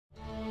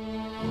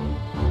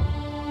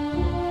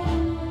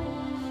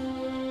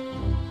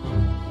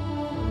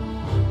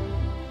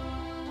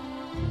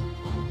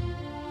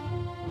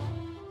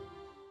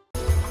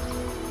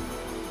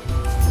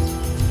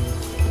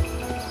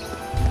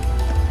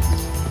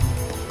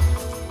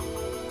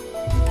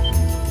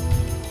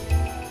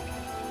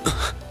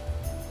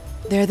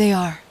There they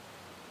are.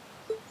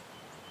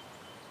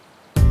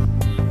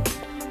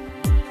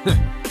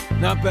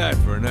 Not bad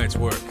for a night's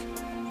work.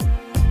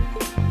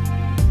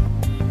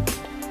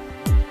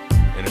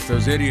 And if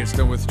those idiots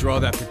don't withdraw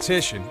that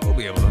petition, we'll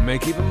be able to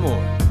make even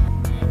more.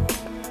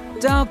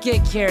 Don't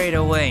get carried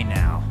away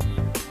now.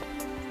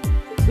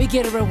 We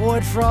get a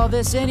reward for all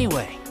this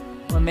anyway.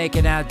 We're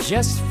making out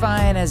just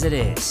fine as it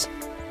is.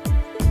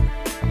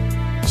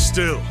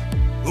 Still,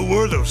 who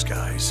were those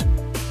guys?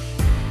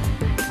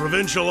 The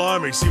provincial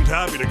army seemed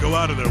happy to go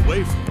out of their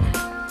way for it.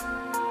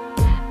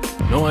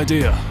 No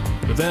idea.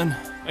 But then,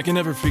 I can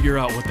never figure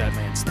out what that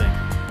man's thinking.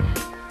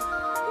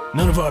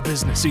 None of our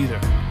business either.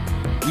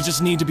 We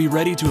just need to be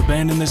ready to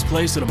abandon this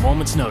place at a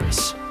moment's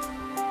notice.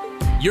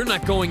 You're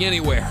not going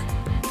anywhere.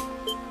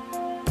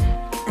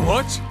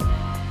 What?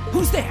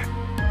 Who's there?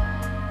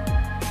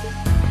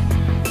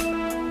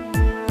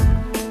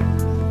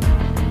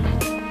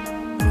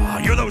 Ah,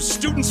 you're those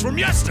students from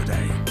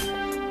yesterday!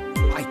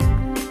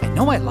 I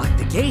know I locked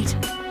the gate.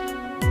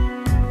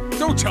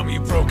 Don't tell me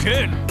you broke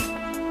in!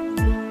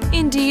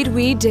 Indeed,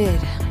 we did.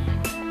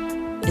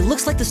 It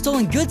looks like the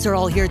stolen goods are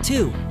all here,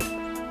 too.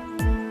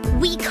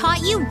 We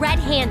caught you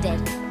red-handed.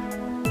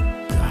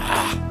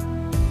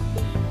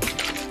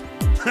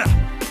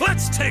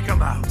 Let's take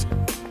them out!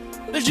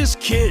 They're just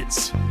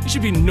kids. They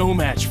should be no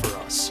match for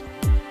us.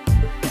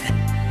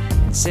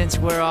 And since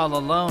we're all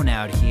alone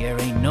out here,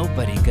 ain't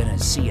nobody gonna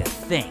see a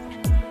thing.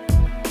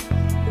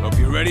 Hope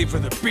you're ready for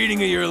the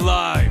beating of your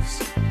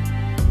lives.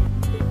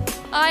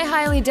 I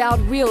highly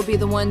doubt we'll be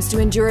the ones to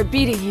endure a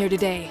beating here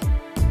today.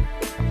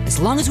 As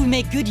long as we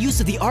make good use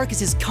of the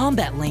Arcus's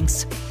combat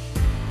links.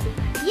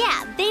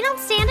 Yeah, they don't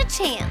stand a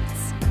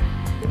chance.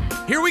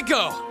 Here we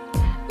go.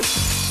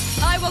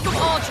 I welcome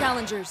all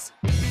challengers.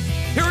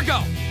 Here we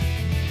go.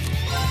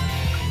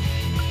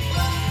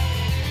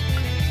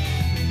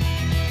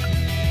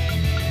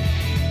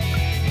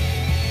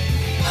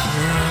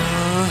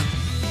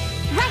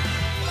 Right.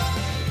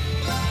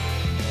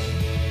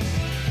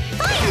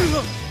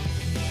 Fire!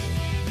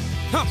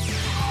 Huh.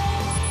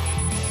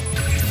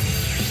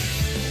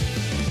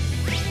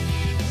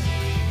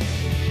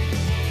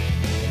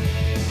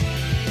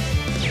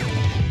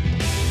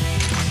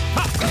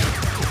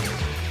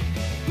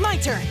 My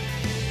turn!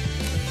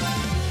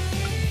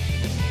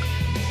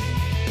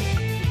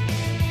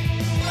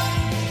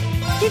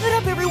 Give it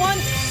up, everyone!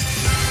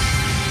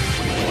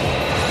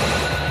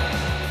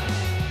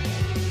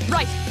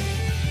 Right.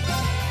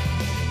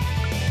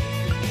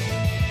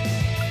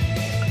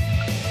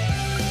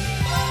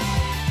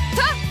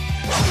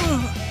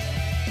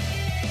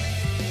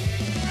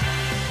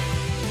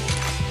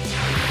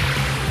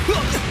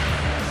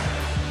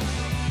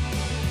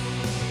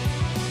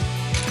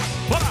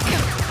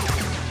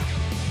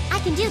 I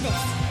can do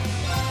this.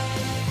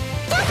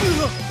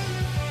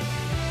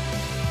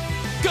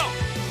 Go.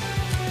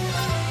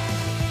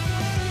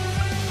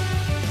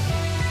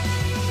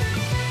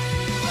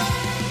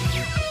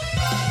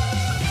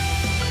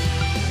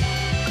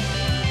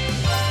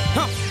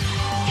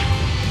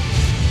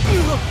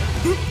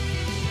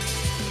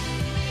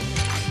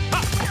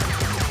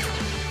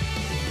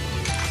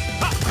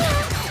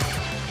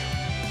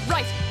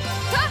 Right.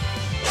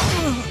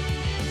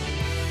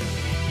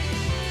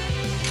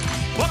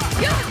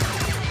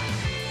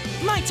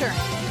 My turn!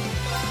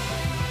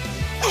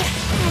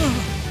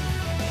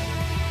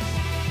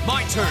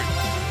 My turn.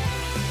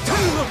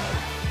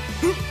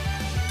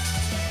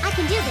 I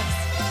can do this.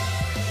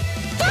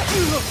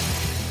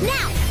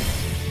 Now!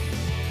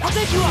 I'll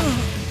take you up!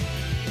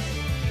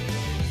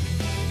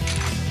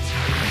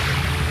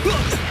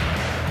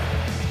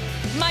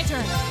 My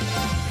turn.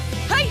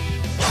 Hey!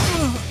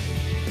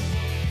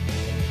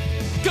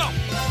 Go.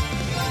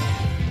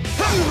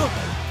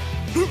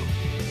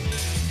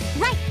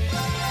 Right!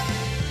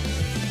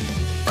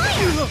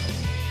 Fire!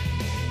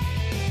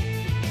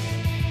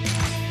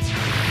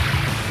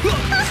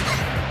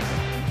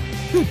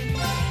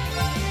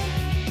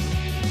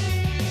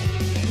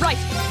 Right.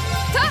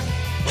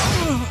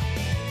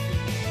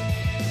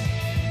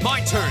 My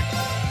turn.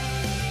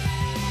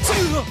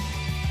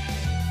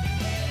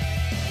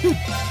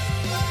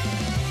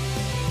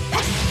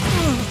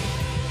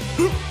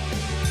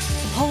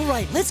 All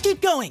right, let's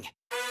keep going!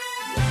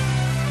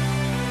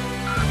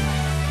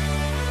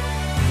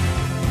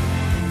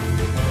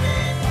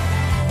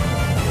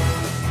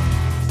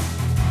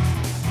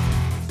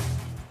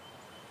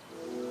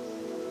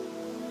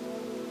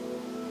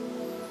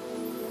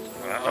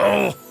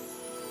 Oh!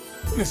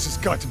 This has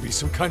got to be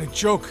some kind of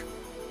joke.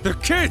 They're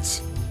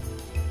kids!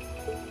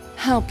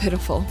 How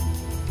pitiful.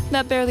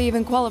 That barely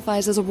even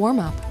qualifies as a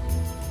warm-up.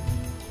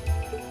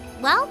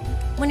 Well,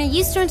 when you're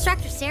used to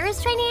Instructor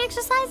Sarah's training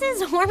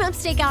exercises,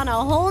 warm-ups take on a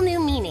whole new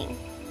meaning.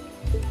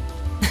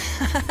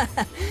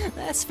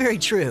 That's very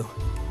true.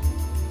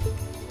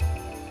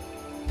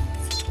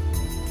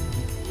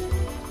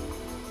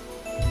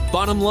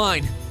 Bottom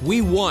line,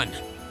 we won.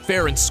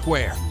 Fair and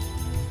square.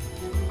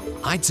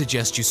 I'd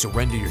suggest you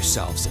surrender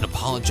yourselves and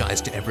apologize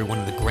to everyone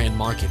in the Grand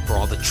Market for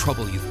all the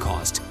trouble you've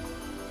caused.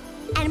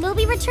 And we'll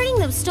be returning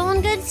those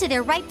stolen goods to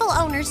their rightful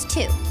owners,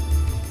 too.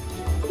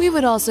 We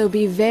would also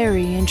be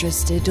very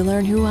interested to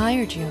learn who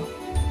hired you.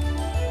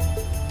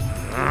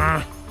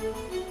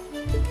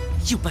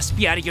 You must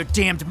be out of your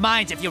damned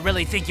minds if you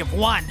really think you've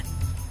won.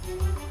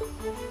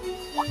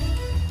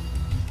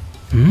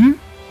 Hmm?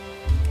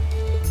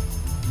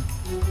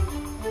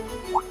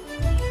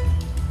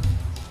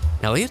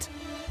 Elliot?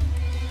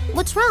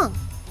 What's wrong?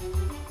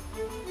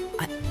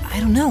 I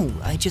don't know.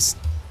 I just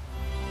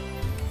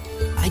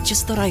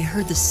thought I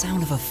heard the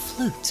sound of a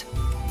flute.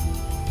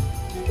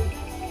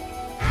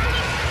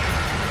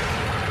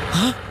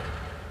 Huh?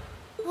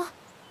 What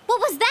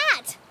was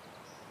that?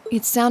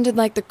 It sounded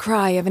like the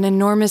cry of an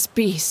enormous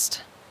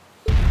beast.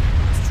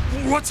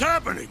 What's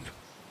happening?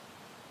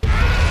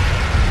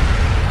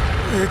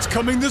 It's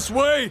coming this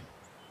way!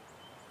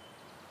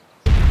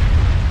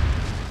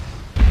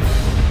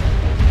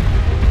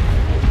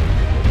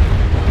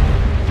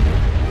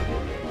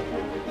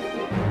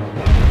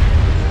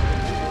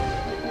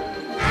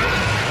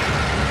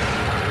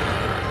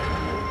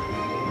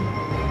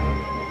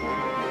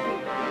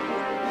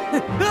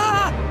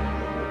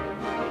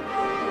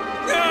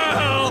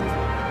 Help!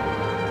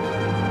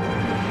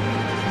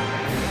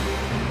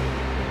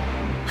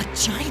 A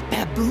giant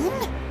baboon?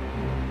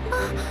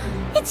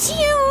 It's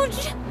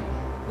huge!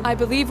 I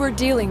believe we're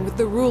dealing with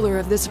the ruler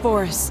of this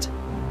forest.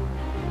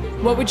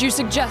 What would you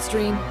suggest,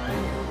 Reen?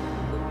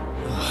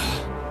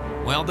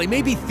 Well, they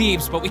may be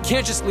thieves, but we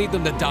can't just leave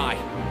them to die.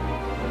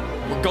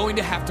 We're going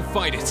to have to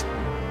fight it.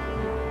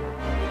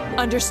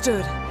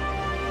 Understood.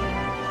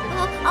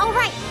 All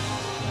right.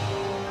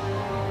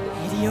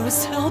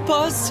 Idios, help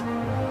us!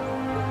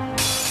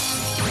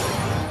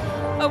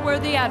 A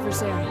worthy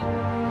adversary.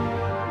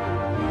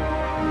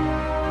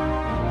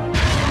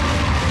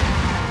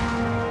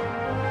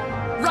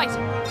 Right!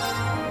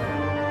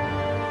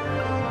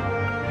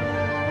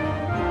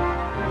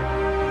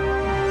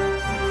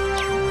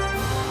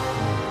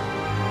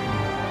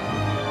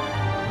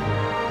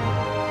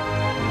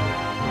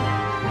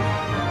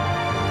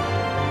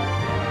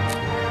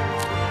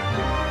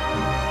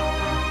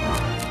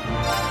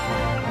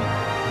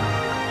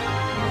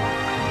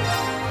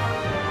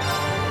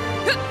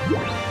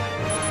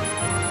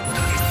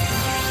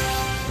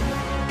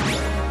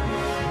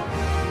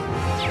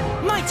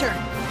 My turn!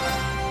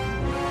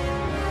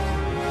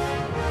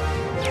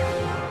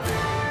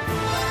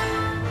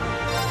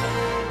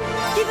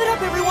 Give it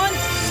up, everyone!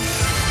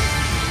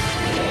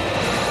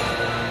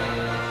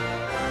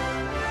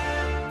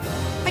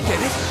 I get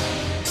it.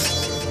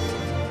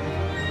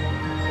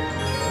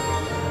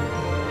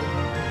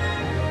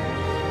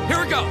 Here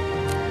we go.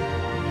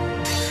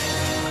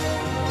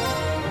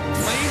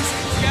 Flames,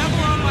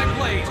 gather on my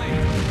blade.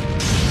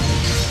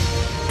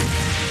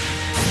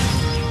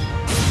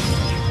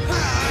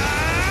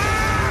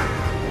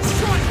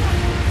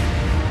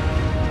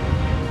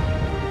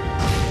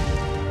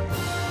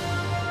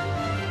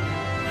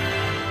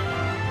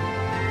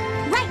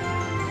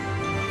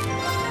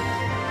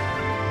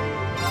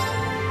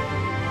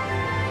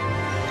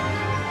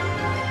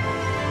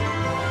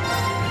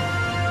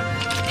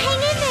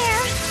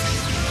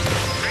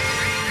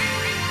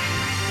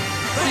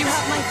 You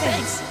have my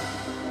thanks.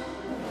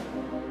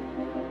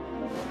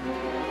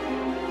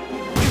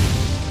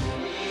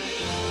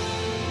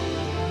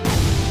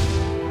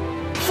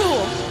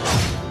 Fool!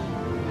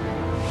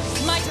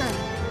 My turn.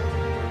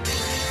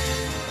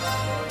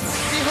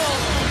 Behold,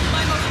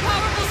 my most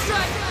powerful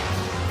strike!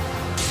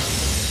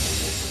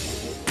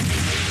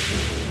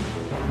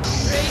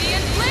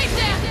 Radiant Blade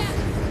Dance!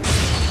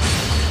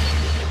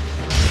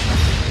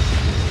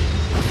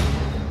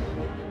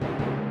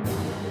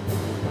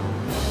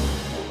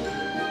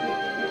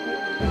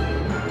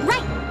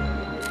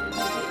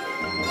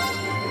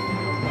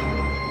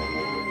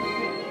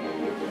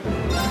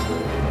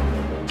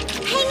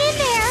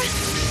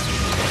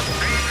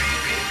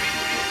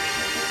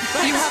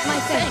 You have my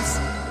thanks.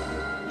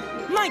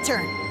 My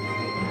turn!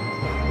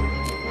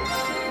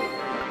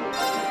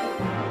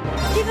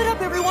 Give it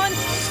up, everyone!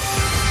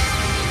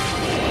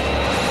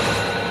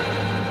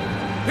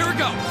 Here we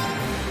go.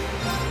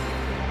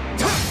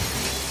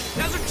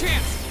 Now's our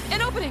chance.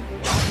 An opening.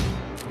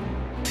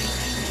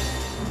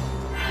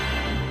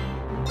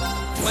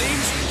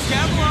 Flames,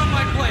 gather on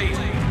my blade.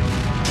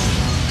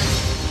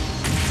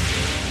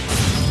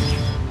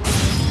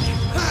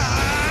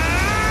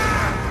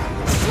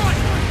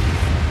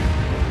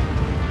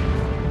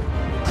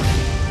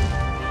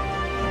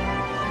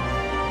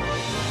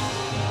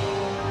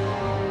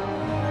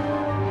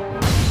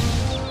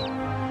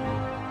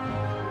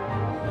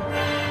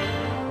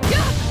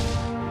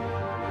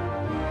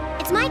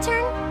 It's my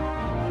turn.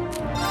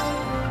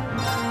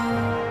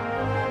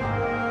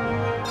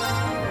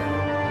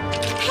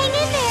 Hang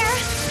in there.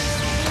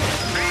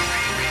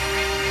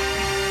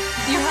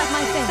 You have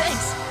my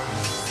thanks.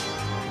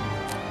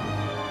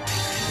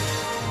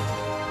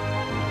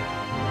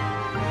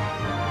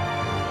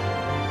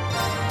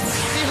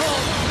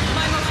 Behold,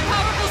 my most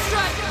powerful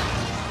strike!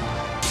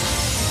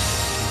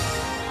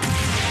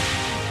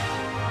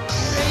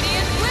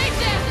 Radiant Blade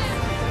Dance!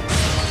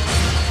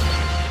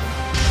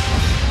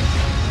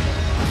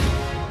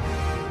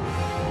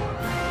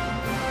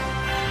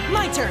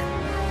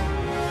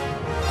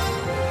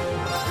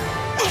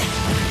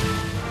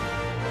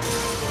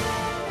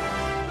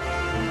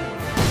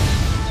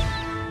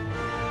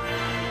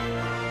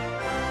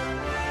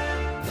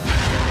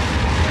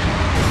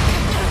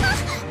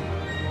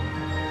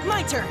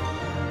 turn.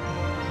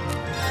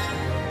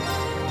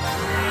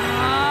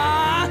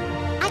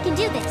 I can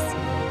do this.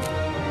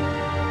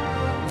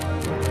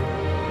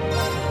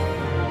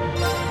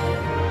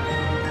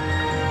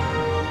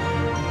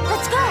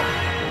 Let's go!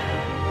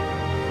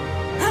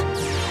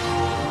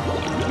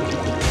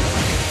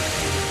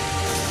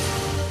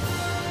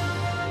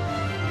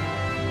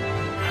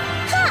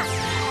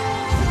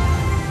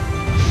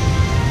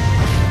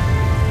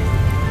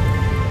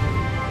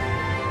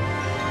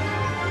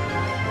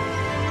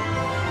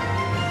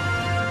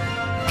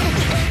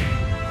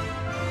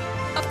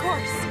 Of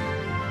course.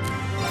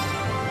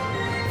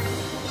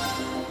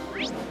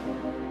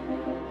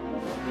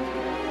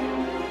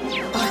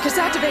 Arcus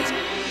activate!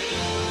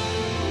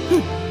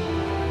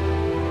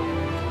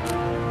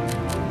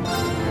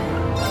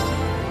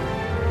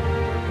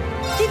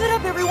 Keep it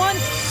up, everyone!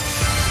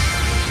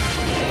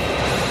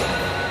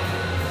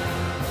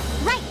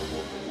 Right!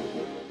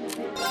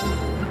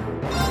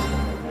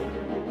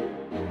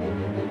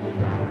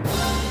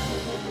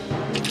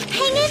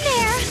 Hang in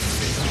there!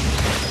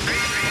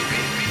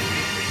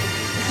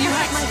 You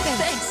have my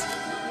thanks.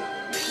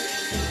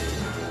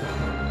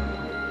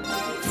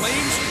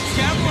 Flames,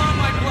 gather on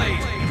my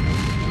blade!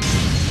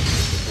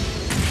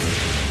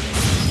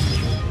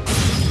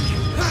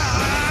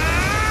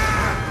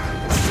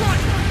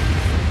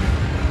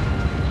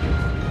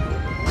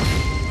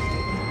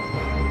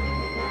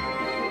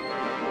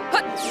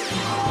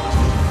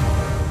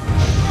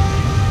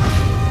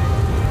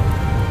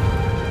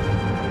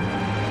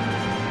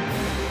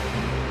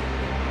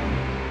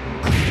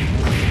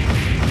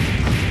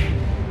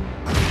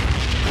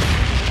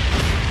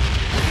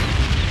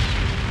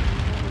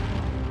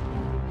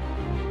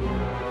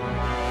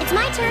 It's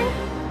my turn.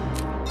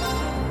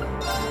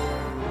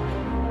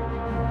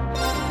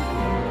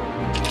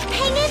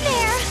 Hang in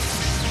there!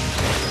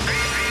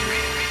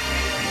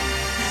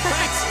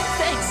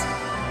 Thanks.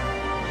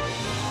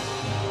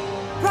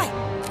 Right!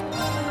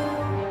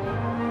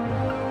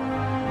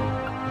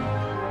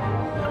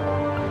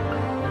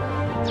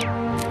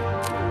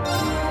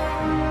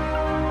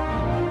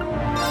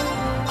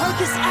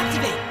 Arcus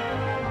activate!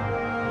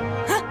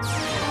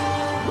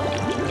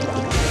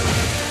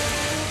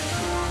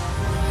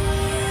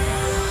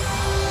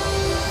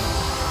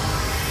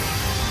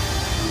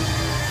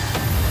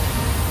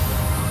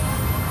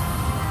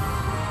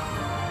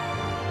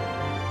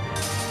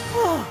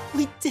 Oh,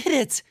 we did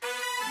it!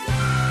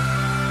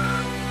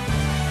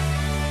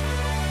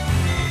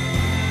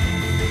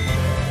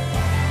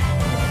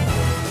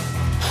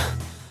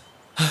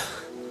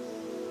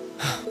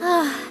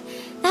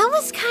 That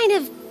was kind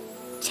of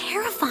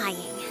terrifying.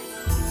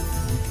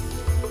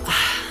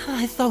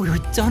 I thought we were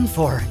done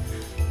for.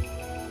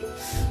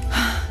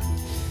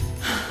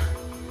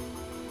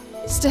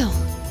 Still,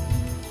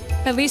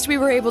 at least we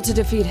were able to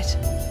defeat it.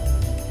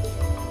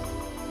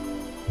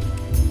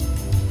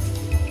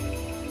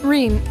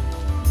 Reen,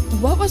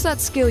 what was that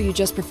skill you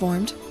just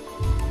performed?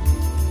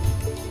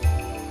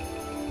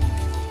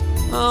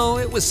 Oh,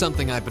 it was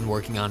something I've been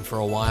working on for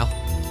a while.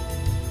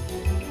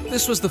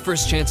 This was the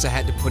first chance I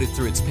had to put it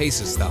through its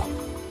paces, though.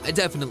 I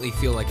definitely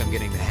feel like I'm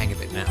getting the hang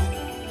of it now.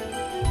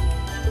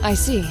 I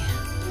see.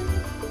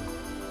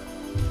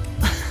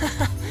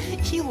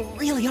 You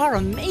really are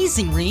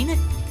amazing, Reen.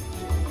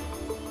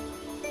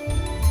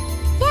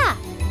 Yeah,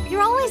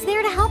 you're always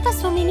there to help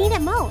us when we need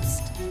it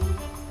most.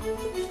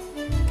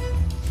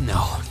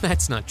 No,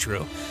 that's not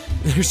true.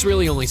 There's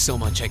really only so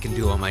much I can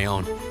do on my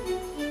own.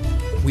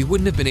 We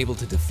wouldn't have been able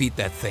to defeat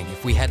that thing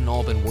if we hadn't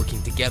all been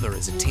working together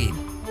as a team.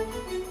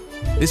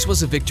 This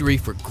was a victory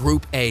for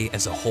Group A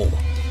as a whole.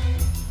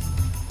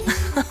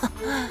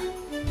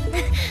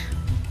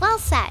 Well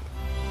said.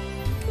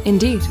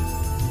 Indeed.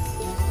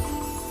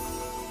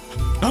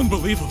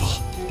 Unbelievable.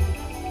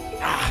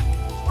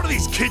 What are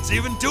these kids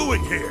even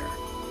doing here?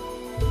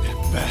 That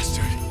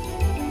bastard.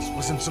 This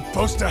wasn't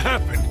supposed to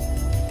happen.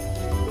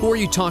 Who are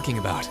you talking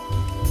about?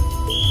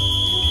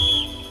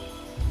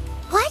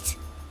 What?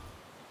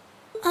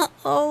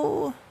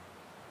 Uh-oh.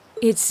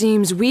 It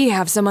seems we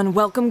have some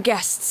unwelcome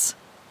guests.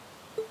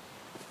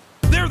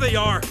 There they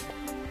are!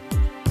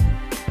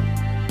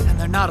 And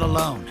they're not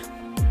alone.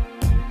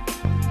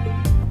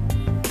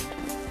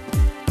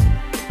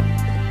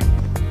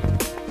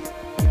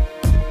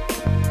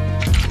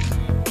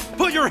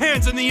 Put your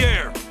hands in the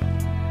air!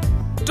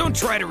 Don't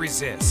try to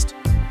resist.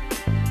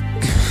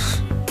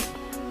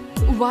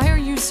 Why are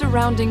you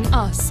surrounding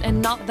us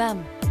and not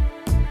them?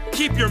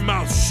 Keep your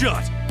mouth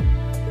shut!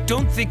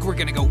 Don't think we're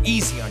gonna go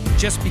easy on you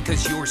just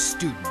because you're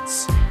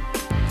students.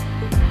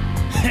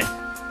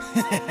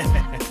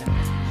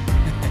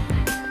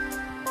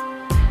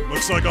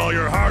 Looks like all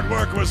your hard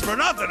work was for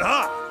nothing,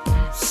 huh?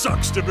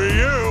 Sucks to be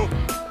you.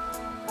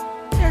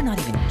 They're not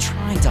even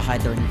trying to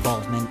hide their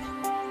involvement.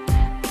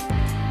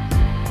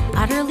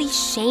 Utterly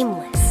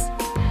shameless.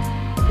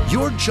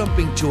 You're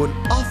jumping to an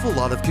awful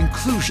lot of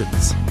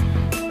conclusions.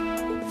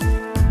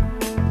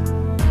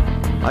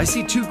 I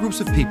see two groups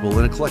of people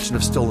and a collection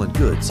of stolen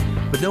goods,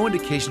 but no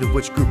indication of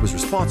which group was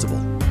responsible.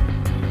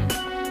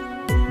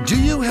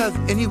 Do you have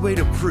any way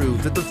to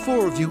prove that the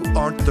four of you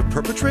aren't the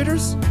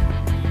perpetrators?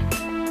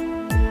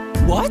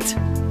 What?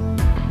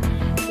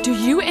 Do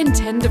you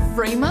intend to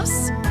frame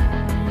us?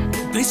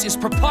 This is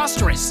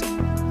preposterous!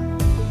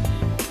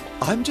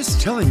 I'm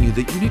just telling you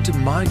that you need to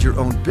mind your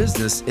own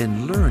business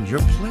and learn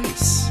your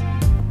place.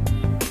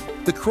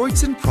 The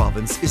Kreuzin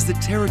province is the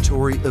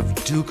territory of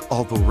Duke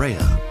Alvarea.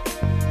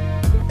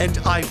 And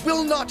I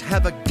will not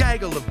have a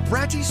gaggle of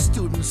bratty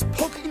students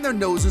poking their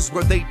noses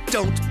where they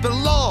don't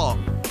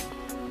belong.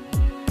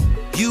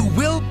 You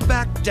will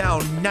back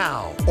down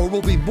now, or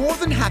we'll be more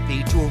than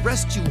happy to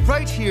arrest you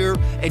right here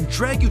and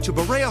drag you to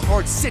Berea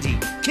Hard City,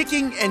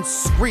 kicking and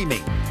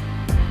screaming.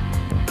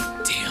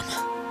 Damn.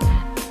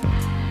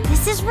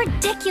 This is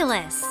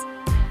ridiculous.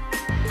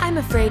 I'm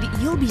afraid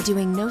you'll be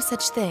doing no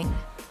such thing.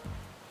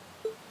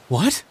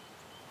 What?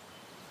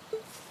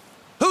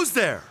 Who's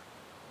there?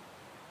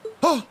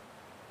 Oh!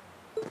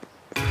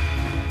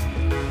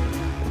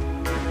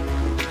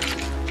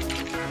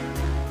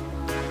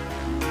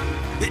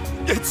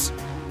 It's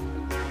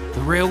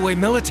the Railway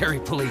Military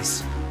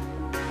Police.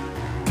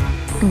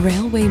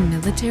 Railway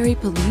Military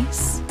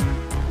Police?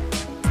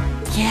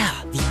 Yeah,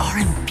 the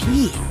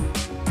RMP.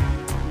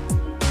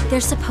 They're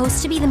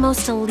supposed to be the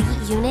most elite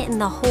unit in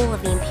the whole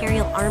of the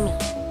Imperial Army.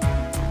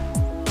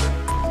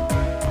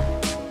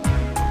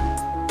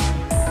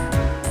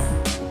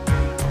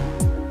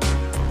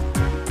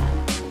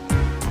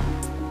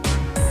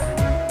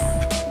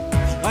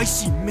 I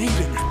see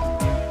Maiden.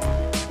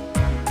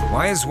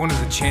 Why has one of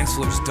the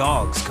Chancellor's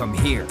dogs come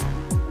here?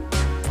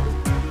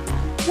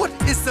 What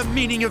is the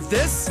meaning of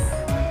this?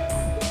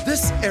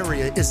 This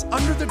area is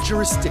under the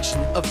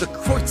jurisdiction of the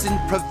Kreuzin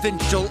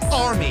Provincial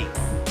Army.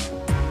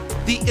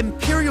 The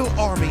Imperial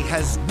Army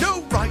has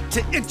no right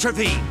to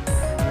intervene.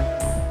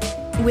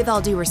 With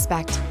all due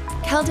respect,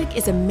 Keldic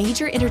is a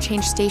major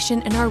interchange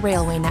station in our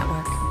railway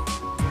network.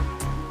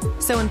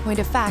 So in point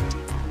of fact,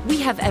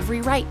 we have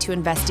every right to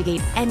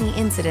investigate any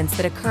incidents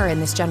that occur in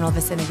this general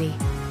vicinity.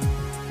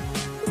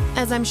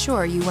 As I'm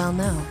sure you well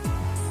know.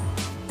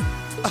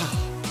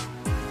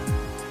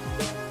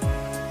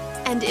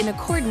 And in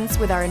accordance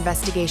with our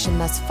investigation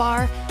thus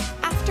far,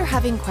 after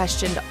having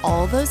questioned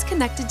all those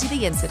connected to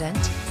the incident,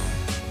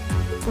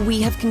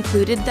 we have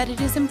concluded that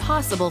it is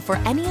impossible for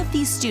any of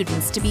these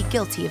students to be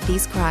guilty of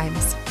these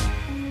crimes.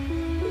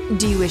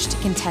 Do you wish to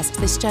contest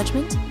this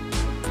judgment?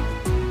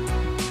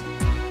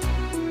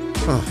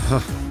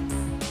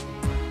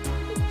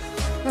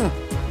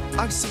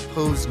 I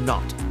suppose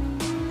not.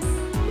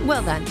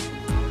 Well then,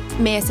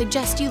 may I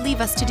suggest you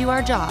leave us to do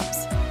our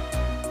jobs?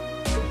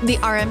 The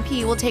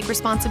RMP will take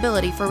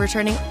responsibility for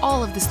returning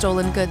all of the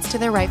stolen goods to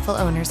their rightful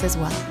owners as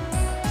well.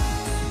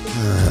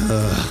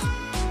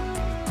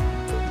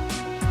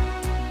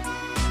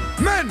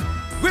 Men,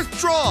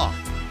 withdraw!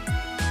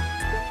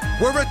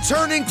 We're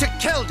returning to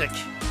Keldic!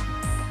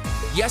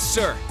 Yes,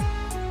 sir.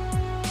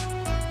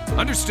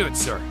 Understood,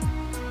 sir.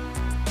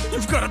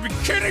 You've got to be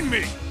kidding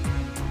me!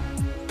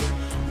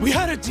 We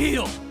had a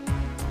deal!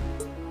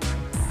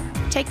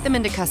 Take them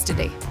into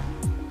custody.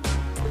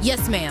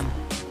 Yes, ma'am.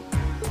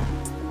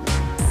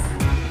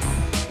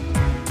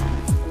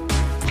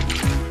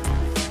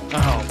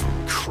 Oh,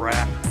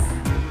 crap.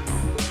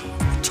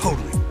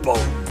 Totally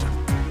boned.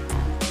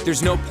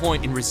 There's no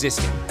point in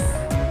resisting.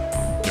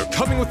 You're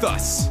coming with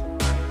us.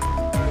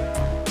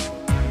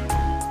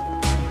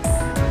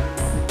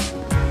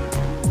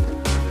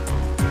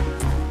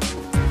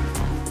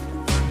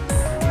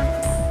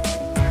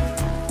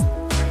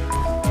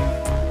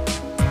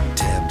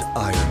 Damned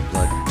Iron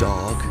Blood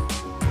dog.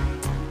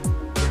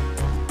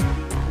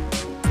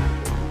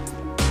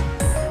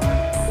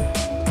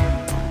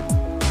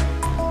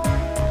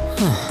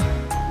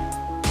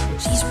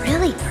 She's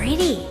really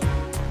pretty.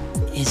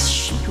 Is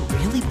she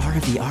really part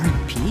of the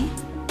RMP?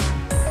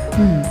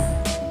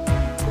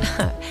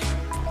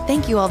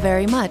 Thank you all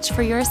very much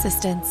for your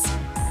assistance.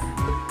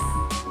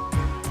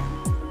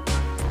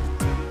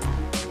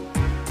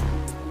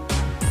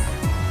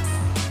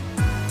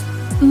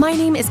 My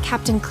name is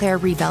Captain Claire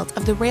Revelt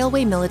of the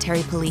Railway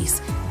Military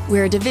Police.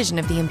 We're a division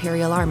of the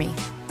Imperial Army.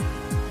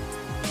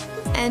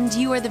 And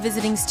you are the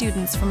visiting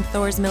students from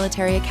Thor's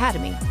Military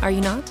Academy, are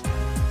you not?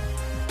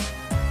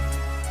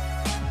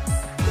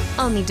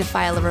 I'll need to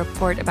file a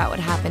report about what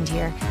happened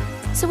here,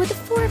 so would the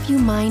four of you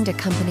mind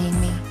accompanying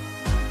me?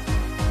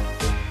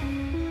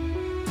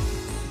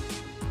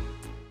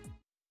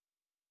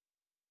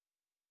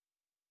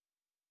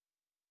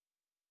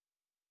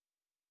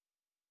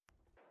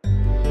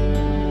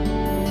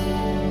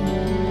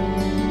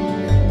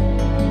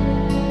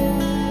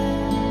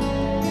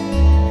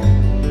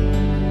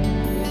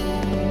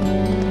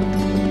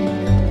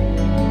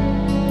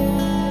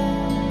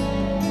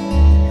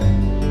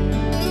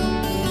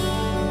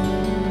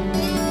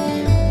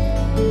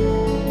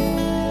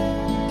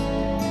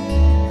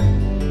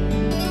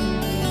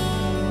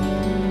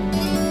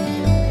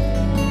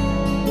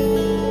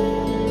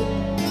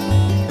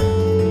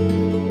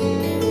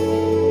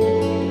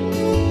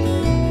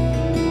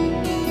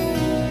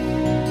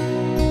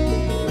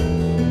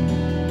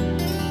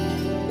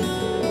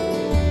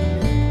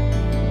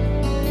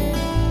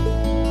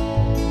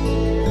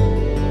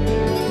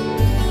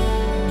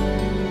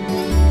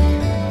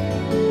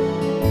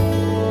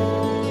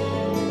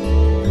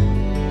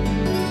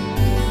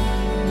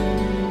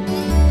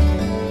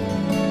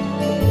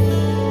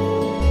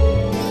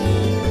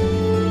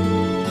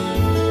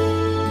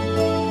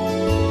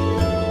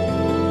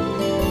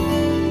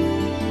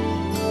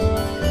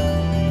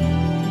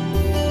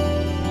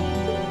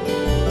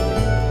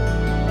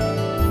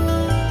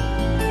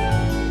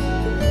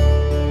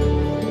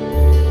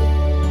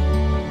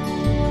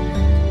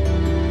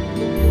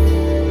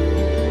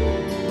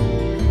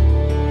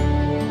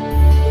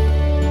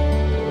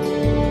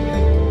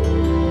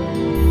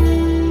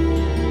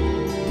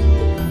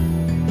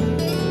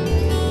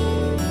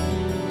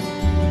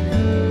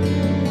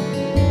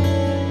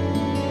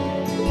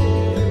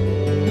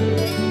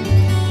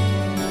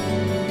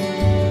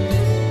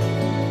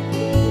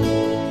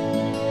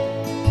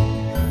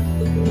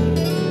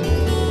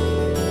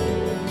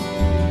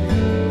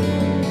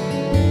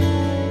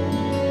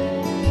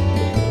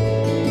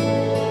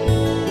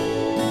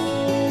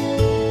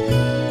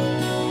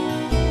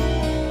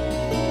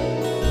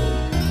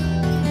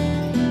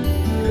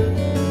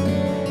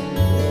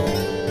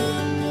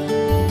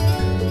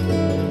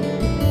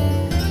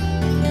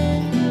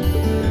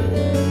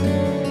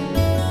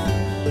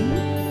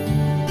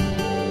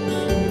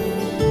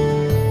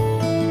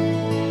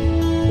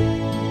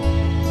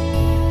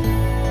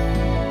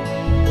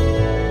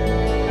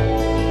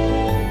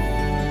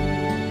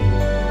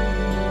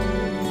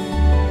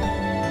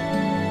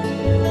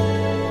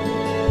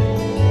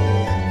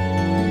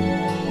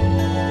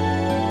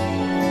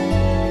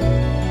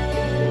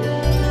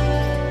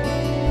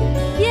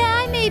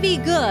 be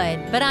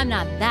good, but I'm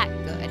not that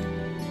good.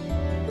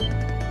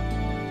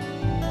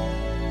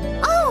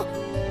 Oh!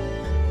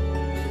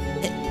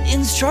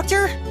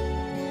 Instructor?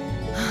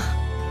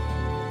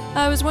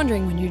 I was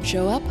wondering when you'd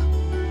show up.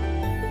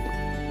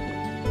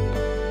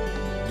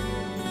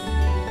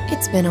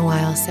 It's been a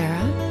while,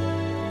 Sarah.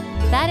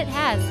 That it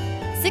has.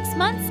 6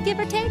 months, give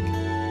or take?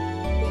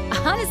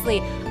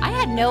 Honestly, I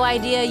had no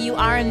idea you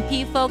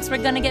RMP folks were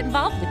gonna get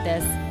involved with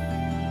this.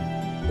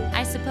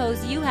 I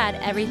suppose you had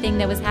everything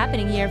that was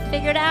happening here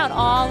figured out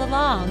all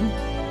along.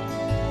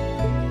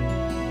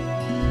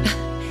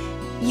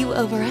 You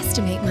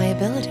overestimate my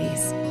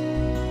abilities.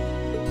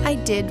 I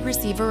did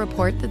receive a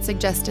report that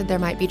suggested there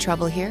might be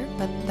trouble here,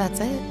 but that's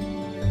it.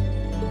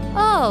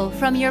 Oh,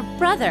 from your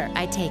brother,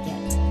 I take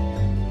it.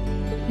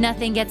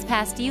 Nothing gets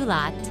past you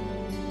lot.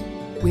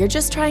 We're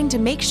just trying to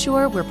make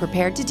sure we're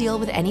prepared to deal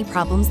with any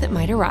problems that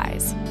might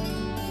arise.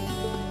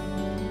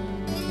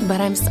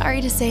 But I'm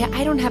sorry to say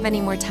I don't have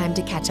any more time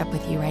to catch up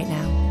with you right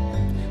now.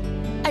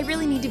 I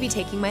really need to be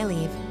taking my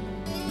leave.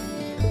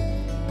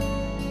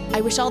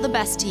 I wish all the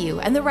best to you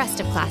and the rest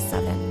of Class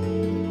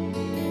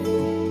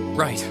 7.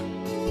 Right.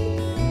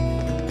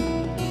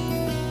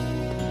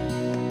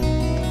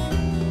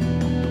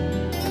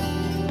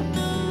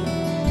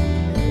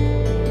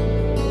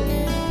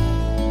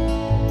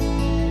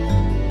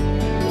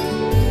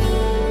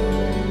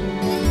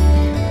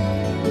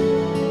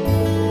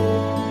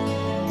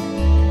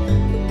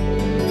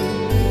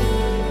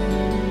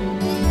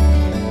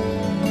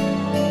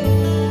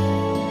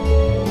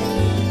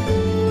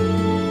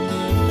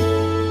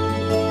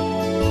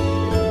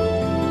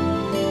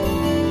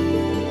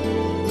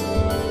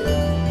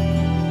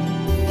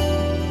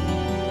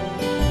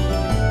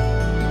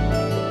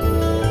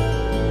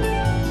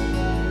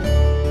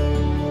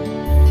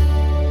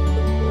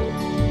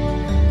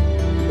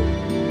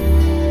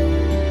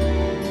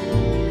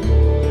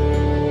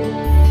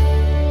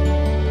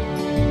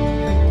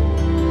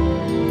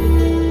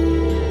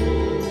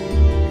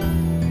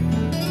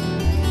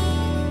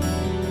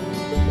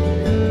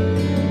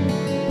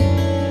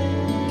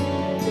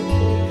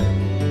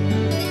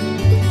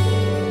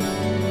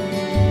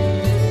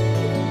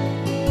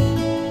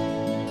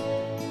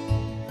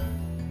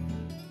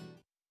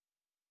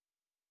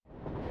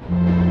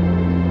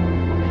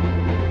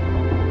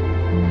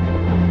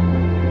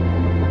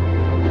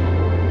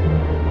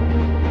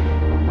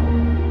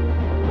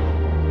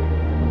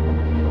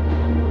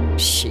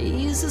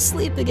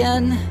 Asleep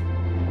again.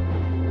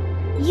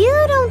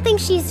 You don't think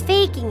she's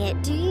faking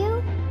it, do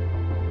you?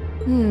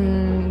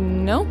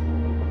 No.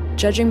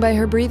 Judging by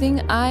her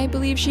breathing, I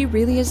believe she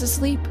really is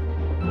asleep.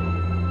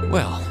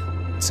 Well,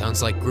 it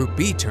sounds like Group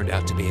B turned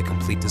out to be a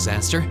complete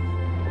disaster.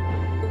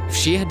 If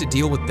she had to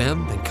deal with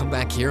them, then come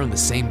back here on the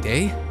same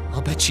day,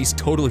 I'll bet she's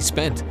totally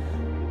spent.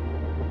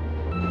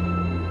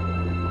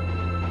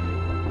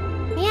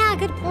 Yeah,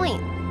 good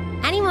point.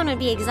 Anyone would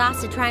be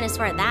exhausted trying to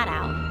sort that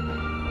out.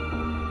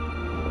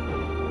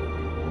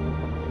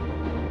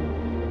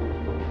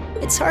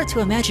 It's hard to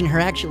imagine her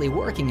actually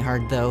working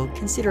hard, though,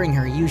 considering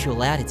her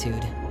usual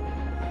attitude.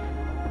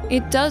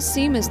 It does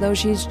seem as though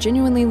she's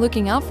genuinely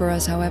looking out for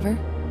us, however.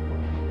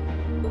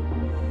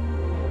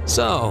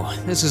 So,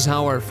 this is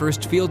how our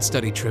first field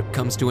study trip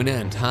comes to an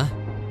end, huh?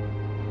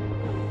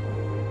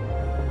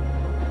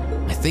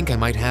 I think I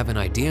might have an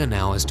idea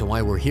now as to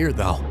why we're here,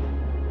 though.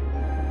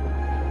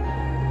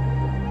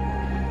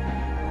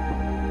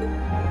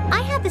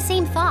 I had the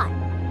same thought.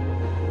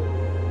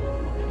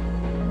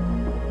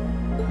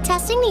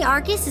 Testing the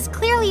Arcus is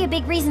clearly a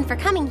big reason for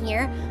coming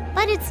here,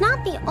 but it's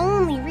not the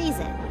only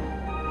reason.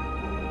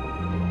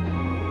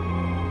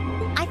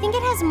 I think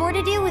it has more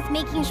to do with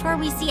making sure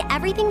we see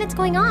everything that's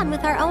going on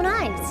with our own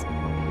eyes.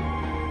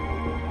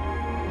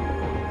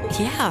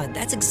 Yeah,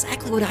 that's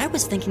exactly what I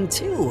was thinking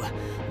too.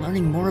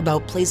 Learning more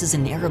about places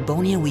in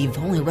Erebonia we've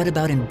only read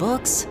about in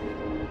books.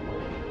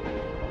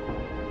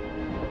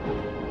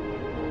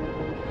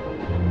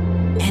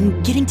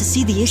 And getting to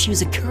see the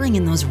issues occurring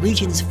in those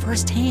regions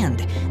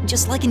firsthand,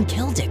 just like in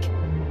Celtic.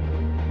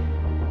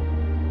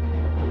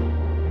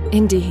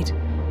 Indeed.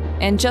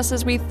 And just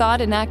as we thought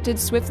and acted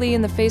swiftly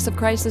in the face of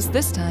crisis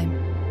this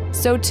time,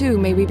 so too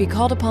may we be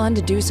called upon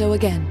to do so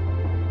again.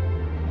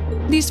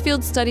 These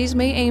field studies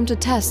may aim to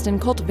test and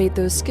cultivate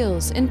those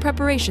skills in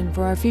preparation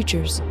for our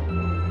futures.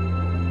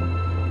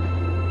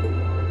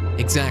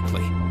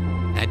 Exactly.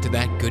 Add to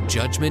that good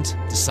judgment,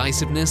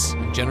 decisiveness,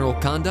 and general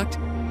conduct,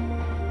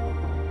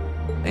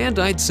 and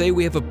I'd say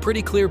we have a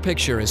pretty clear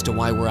picture as to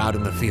why we're out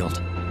in the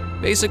field.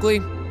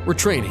 Basically, we're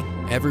training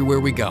everywhere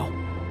we go.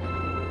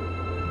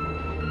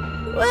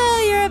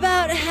 Well, you're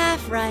about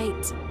half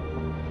right.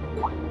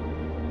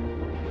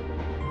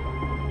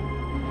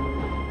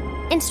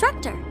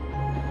 Instructor.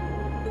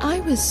 I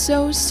was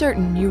so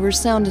certain you were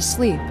sound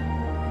asleep.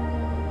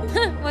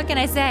 What can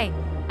I say?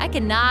 I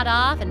can nod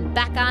off and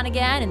back on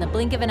again in the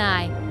blink of an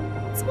eye.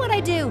 It's what I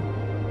do.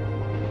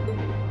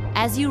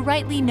 As you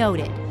rightly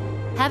noted,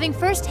 having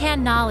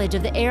first-hand knowledge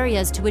of the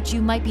areas to which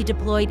you might be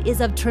deployed is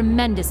of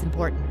tremendous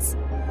importance.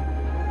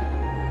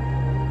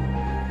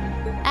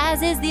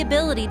 as is the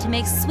ability to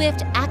make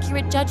swift,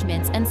 accurate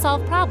judgments and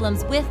solve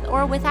problems with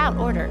or without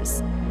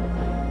orders.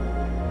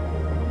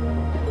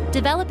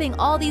 Developing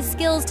all these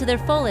skills to their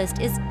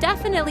fullest is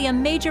definitely a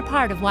major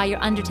part of why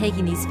you're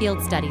undertaking these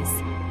field studies.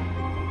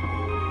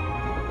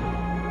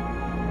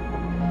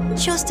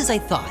 Just as I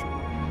thought.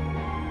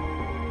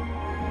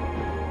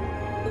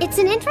 It's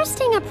an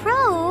interesting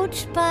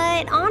approach,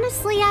 but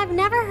honestly, I've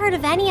never heard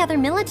of any other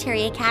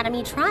military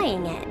academy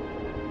trying it.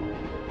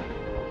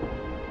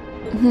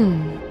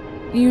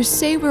 You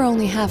say we're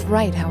only half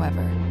right,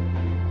 however.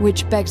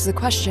 Which begs the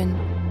question,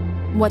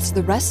 what's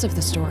the rest of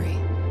the story?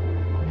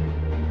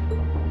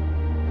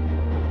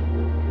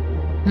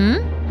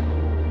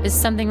 Is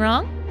something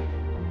wrong?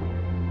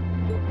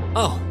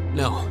 Oh,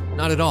 no,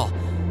 not at all.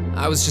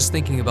 I was just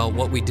thinking about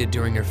what we did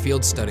during our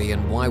field study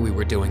and why we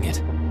were doing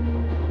it.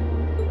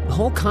 The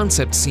whole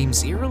concept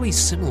seems eerily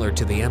similar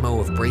to the MO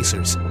of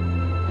bracers.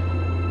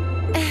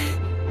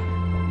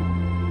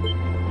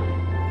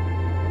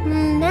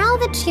 Now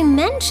that you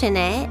mention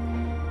it...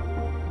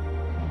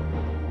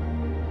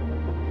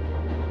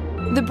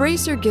 The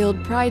Bracer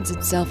Guild prides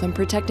itself in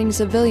protecting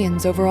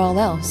civilians over all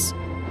else,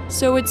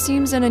 so it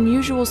seems an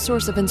unusual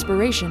source of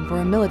inspiration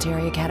for a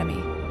military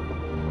academy.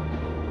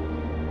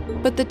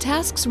 But the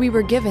tasks we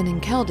were given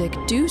in Celtic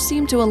do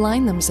seem to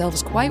align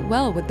themselves quite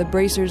well with the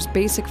Bracer's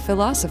basic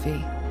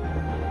philosophy.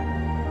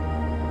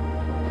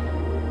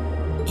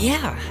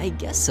 Yeah, I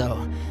guess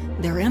so.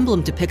 Their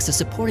emblem depicts a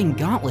supporting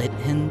gauntlet,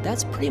 and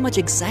that's pretty much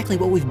exactly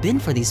what we've been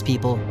for these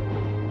people.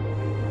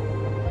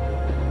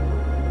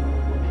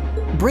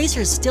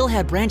 Bracers still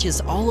have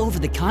branches all over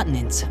the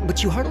continent,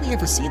 but you hardly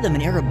ever see them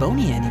in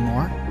Erebonia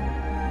anymore.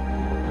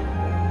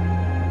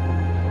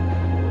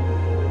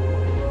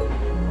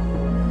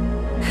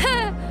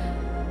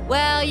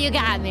 Well, you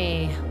got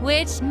me,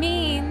 which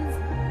means...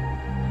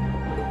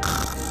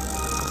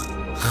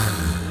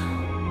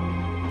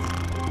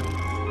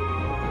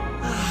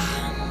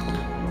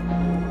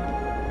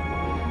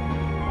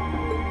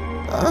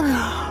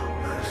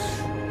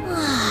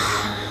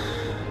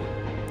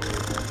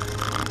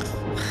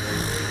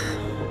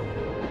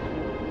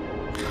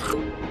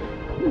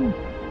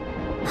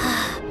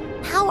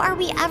 How are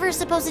we ever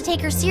supposed to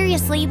take her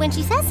seriously when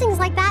she says things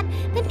like that,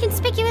 then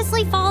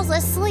conspicuously falls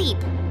asleep?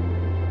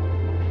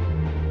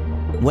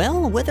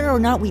 Well, whether or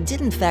not we did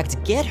in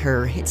fact get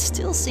her, it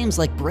still seems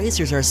like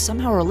bracers are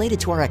somehow related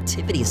to our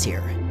activities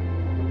here.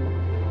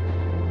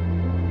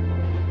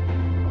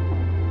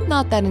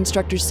 Not that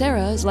Instructor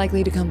Sarah is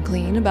likely to come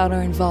clean about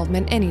our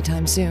involvement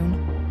anytime soon.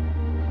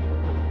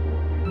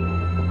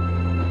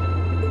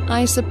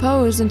 I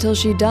suppose until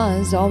she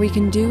does, all we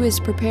can do is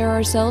prepare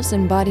ourselves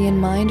in body and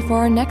mind for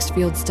our next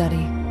field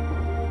study.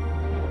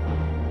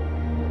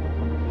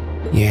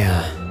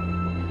 Yeah.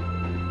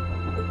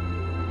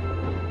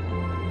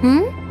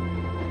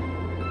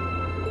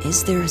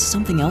 Is there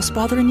something else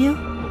bothering you?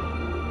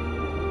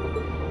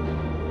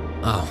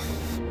 Oh,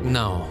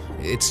 no.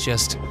 It's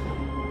just...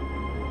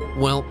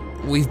 Well,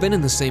 we've been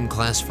in the same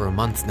class for a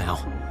month now.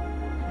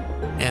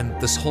 And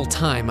this whole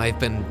time I've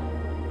been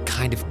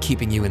kind of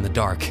keeping you in the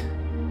dark.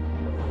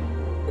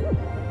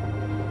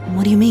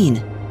 What do you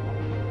mean?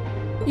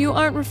 You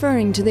aren't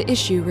referring to the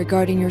issue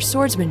regarding your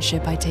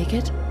swordsmanship, I take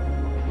it?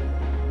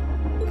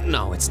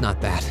 No, it's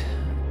not that.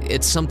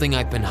 It's something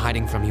I've been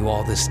hiding from you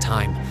all this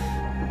time.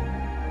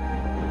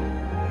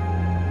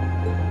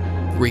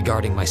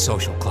 Regarding my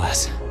social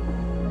class.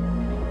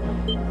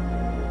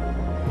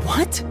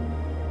 What?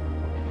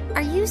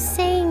 Are you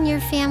saying your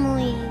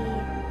family...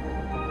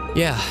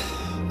 Yeah,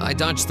 I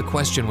dodged the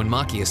question when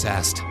Machias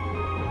asked.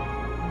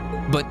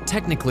 But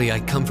technically, I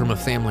come from a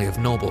family of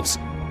nobles.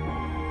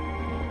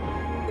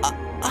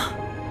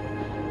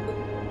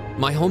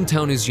 My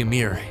hometown is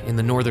Ymir, in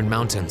the northern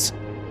mountains.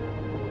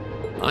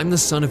 I'm the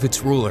son of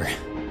its ruler,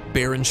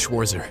 Baron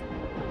Schwarzer.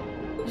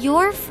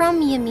 You're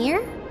from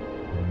Ymir?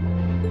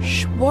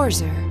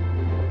 Schwarzer.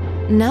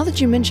 Now that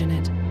you mention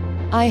it,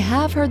 I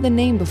have heard the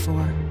name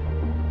before.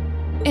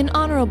 An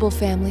honorable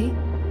family,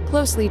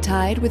 closely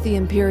tied with the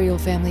imperial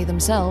family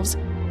themselves,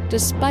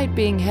 despite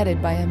being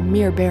headed by a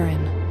mere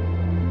baron.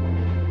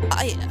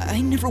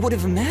 I never would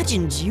have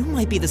imagined you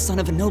might be the son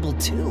of a noble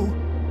too.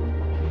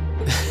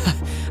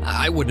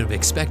 I wouldn't have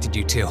expected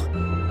you to.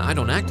 I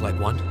don't act like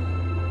one.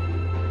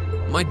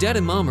 My dad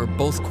and mom are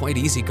both quite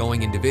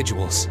easygoing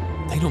individuals.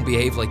 They don't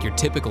behave like your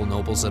typical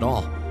nobles at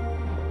all.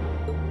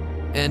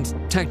 And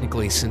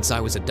technically, since I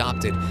was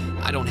adopted,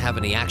 I don't have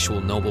any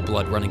actual noble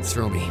blood running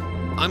through me.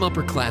 I'm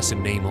upper class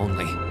in name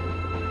only.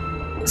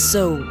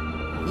 So,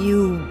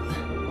 you...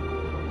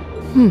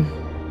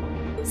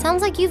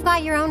 Sounds like you've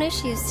got your own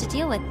issues to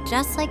deal with,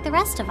 just like the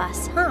rest of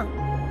us, huh?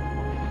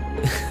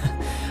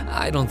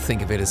 I don't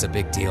think of it as a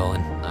big deal,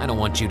 and I don't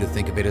want you to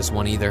think of it as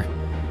one either.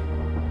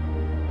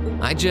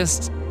 I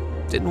just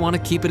didn't want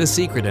to keep it a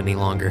secret any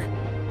longer.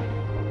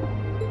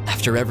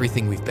 After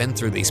everything we've been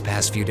through these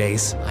past few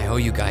days, I owe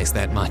you guys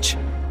that much.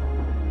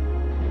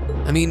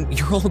 I mean,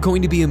 you're all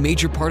going to be a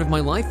major part of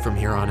my life from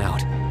here on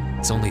out.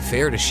 It's only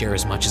fair to share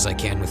as much as I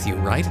can with you,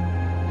 right?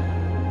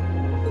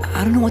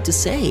 I don't know what to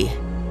say.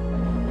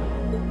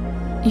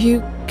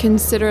 You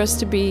consider us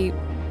to be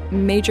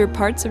major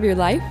parts of your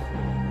life?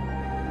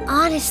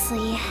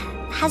 Honestly,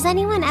 has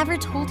anyone ever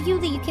told you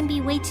that you can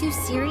be way too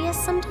serious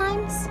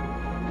sometimes?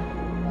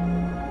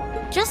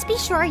 Just be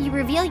sure you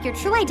reveal your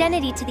true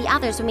identity to the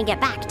others when we get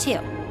back, too.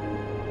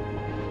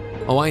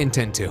 Oh, I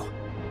intend to.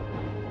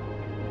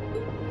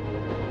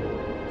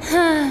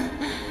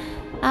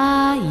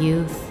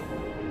 Youth.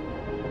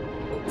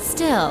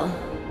 Still,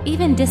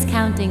 even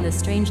discounting the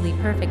strangely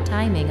perfect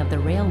timing of the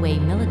railway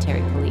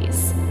military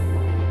police,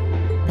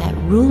 that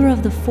ruler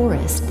of the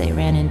forest they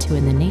ran into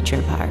in the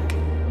nature park.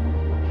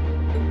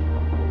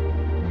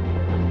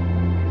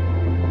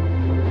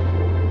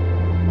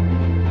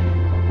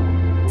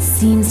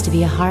 Seems to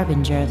be a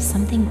harbinger of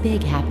something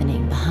big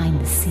happening behind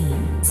the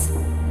scenes.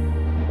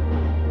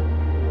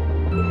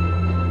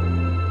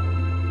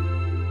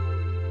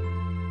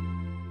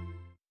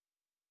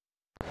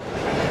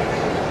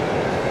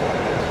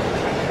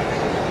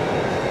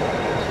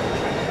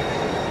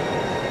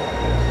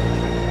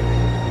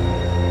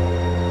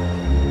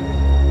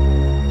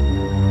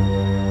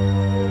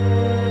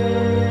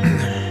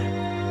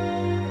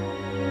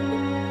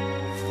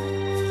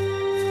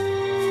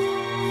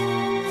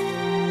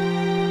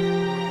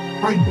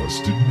 I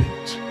must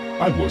admit,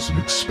 I wasn't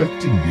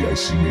expecting the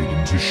Icy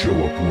Maiden to show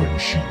up when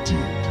she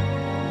did.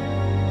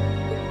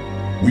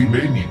 We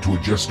may need to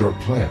adjust our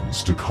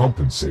plans to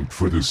compensate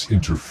for this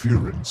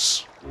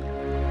interference.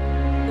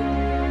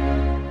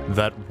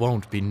 That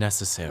won't be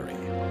necessary.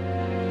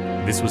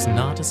 This was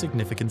not a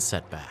significant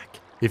setback.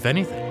 If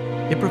anything,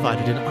 it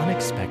provided an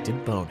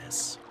unexpected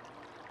bonus,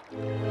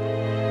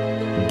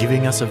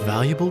 giving us a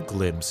valuable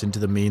glimpse into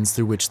the means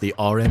through which the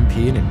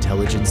RMP and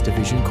Intelligence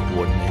Division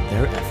coordinate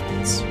their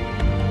efforts.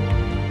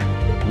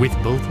 With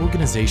both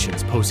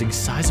organizations posing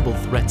sizable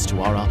threats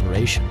to our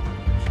operation,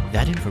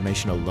 that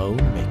information alone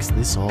makes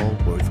this all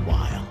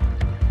worthwhile.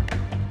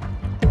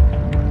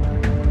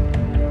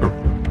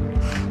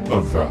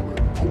 A valid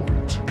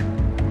point.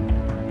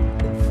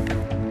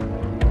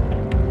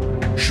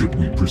 Should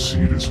we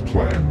proceed as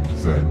planned,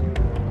 then?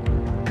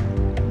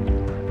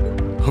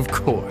 Of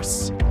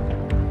course.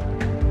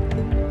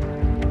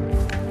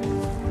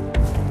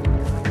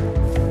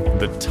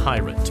 The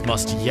tyrant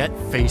must yet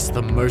face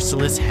the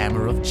merciless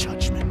hammer of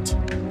judgment.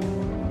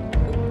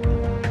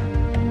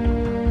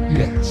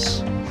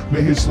 Yes.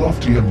 May his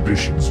lofty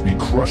ambitions be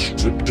crushed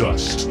to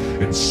dust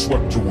and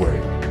swept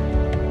away.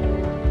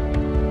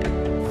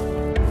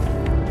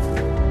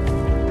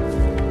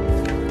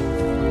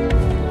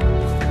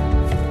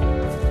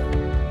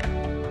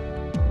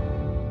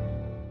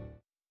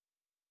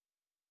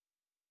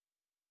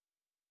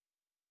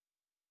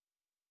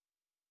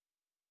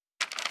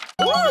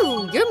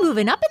 Ooh, you're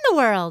moving up in the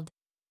world.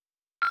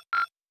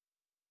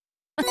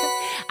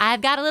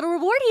 I've got a little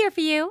reward here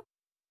for you.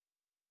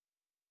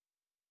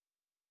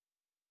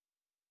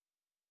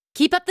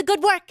 Keep up the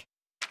good work.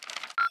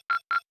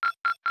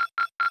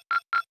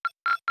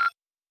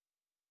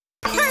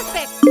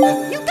 Perfect!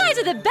 You guys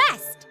are the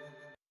best!